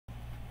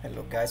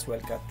Hello guys,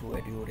 welcome to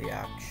a new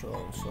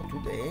reaction. So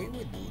today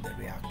we do the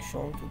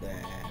reaction to the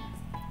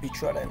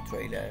picture and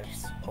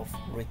trailers of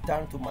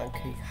Return to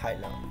Monkey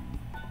Island.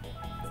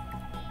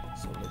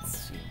 So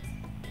let's see.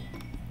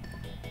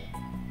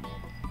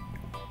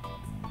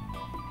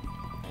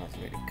 That's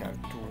very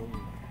cartoon.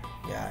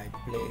 Yeah, I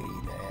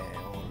played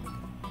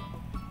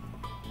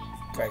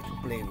try to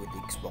play with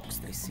the Xbox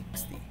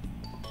 360.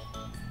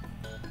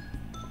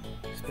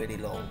 It's very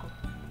long.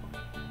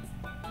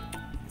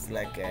 It's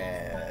like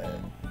a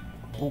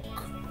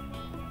book,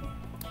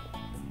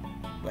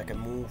 like a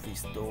movie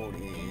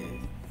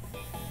story,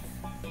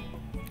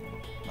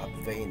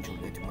 adventure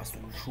that you must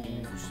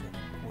choose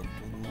what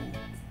to do.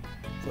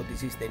 So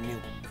this is the new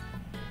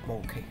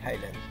Monkey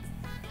Island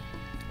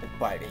and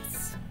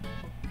Pirates.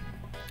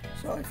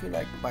 So if you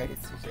like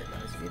Pirates, it's a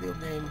nice video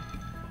game.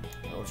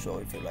 And also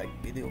if you like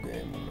video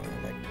game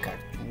like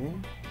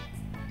cartoon,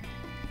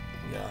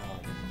 yeah,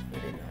 this is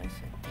very nice,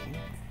 I think.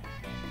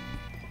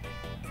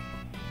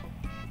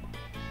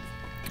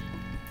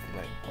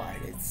 Like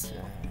Pirates,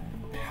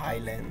 the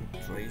Highland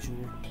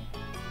Treasure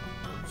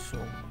also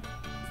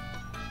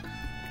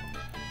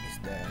is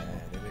the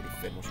very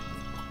famous book.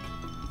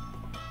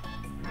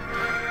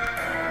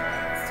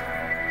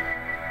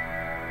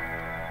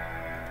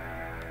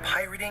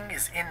 Pirating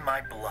is in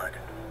my blood,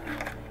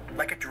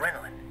 like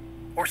adrenaline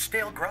or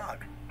stale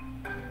grog.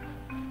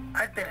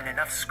 I've been in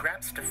enough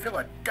scraps to fill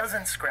a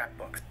dozen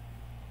scrapbooks.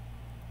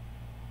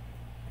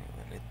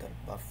 A little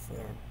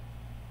buffer.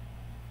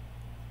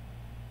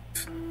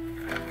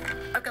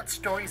 I've got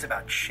stories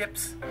about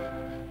ships,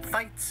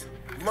 fights,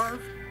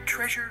 love,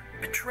 treasure,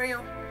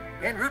 betrayal,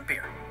 and root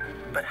beer.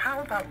 But how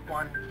about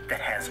one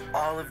that has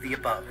all of the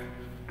above?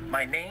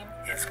 My name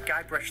is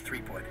Guybrush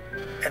Threepwood,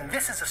 and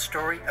this is a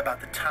story about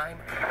the time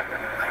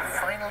I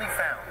finally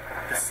found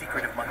the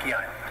secret of Monkey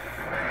Island.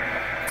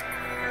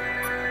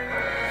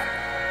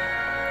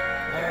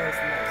 Nice.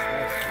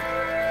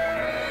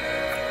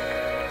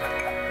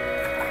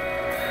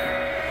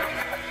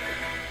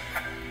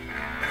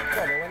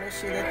 When you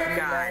see that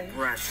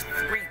Guybrush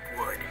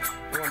Threepwood.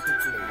 you want to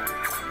play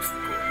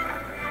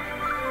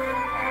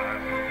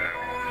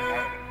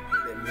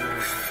the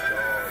music,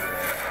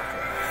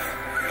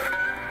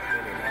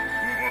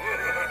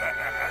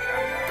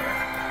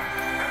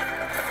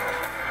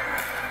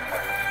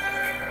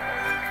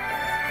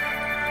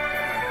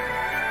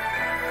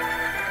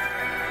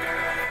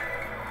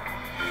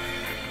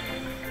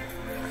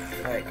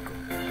 ecco,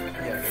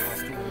 yeah, you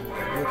must do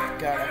good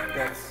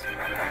characters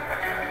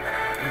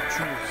and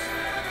choose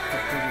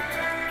what to do.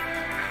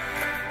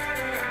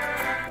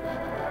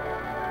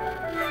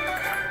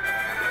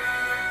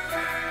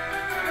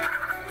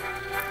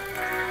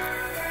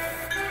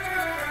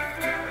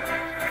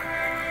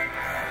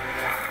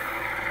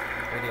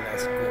 Very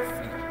nice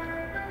coffee.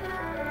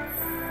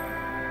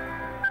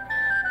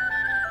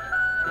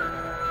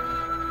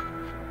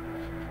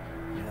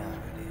 Yeah,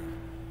 the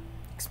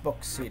Xbox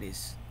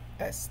Series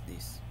S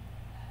this,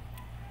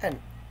 and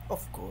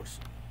of course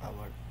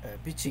our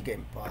PC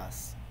Game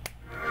Pass.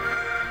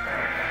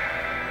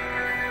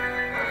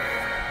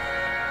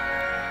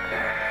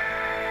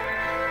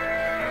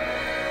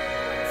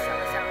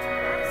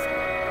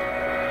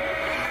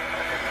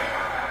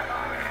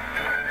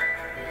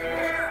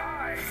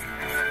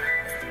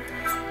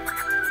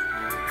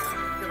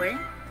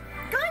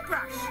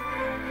 Guybrush!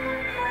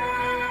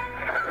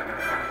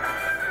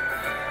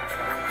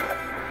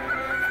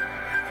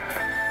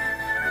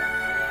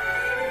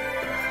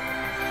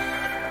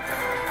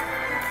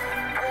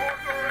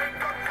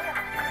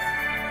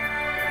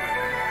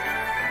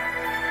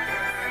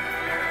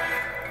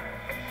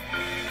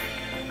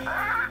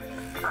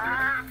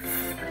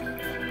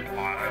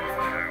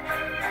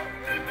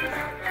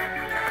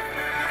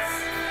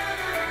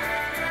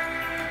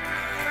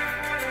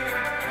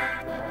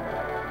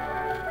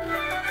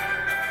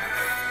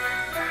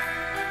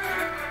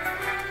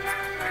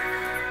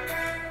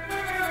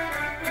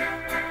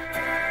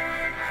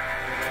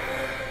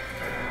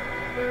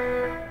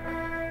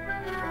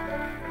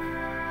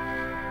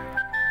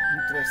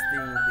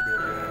 Interesting video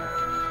game.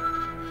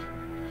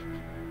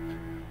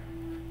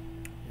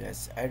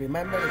 Yes, I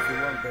remember if you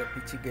want the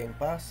PC Game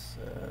Pass,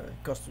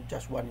 it costs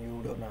just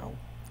 €1 now,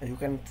 and you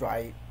can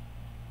try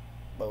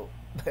about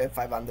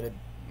 500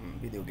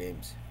 video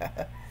games.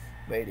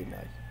 Very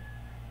nice.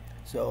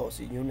 So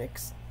see you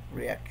next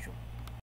reaction.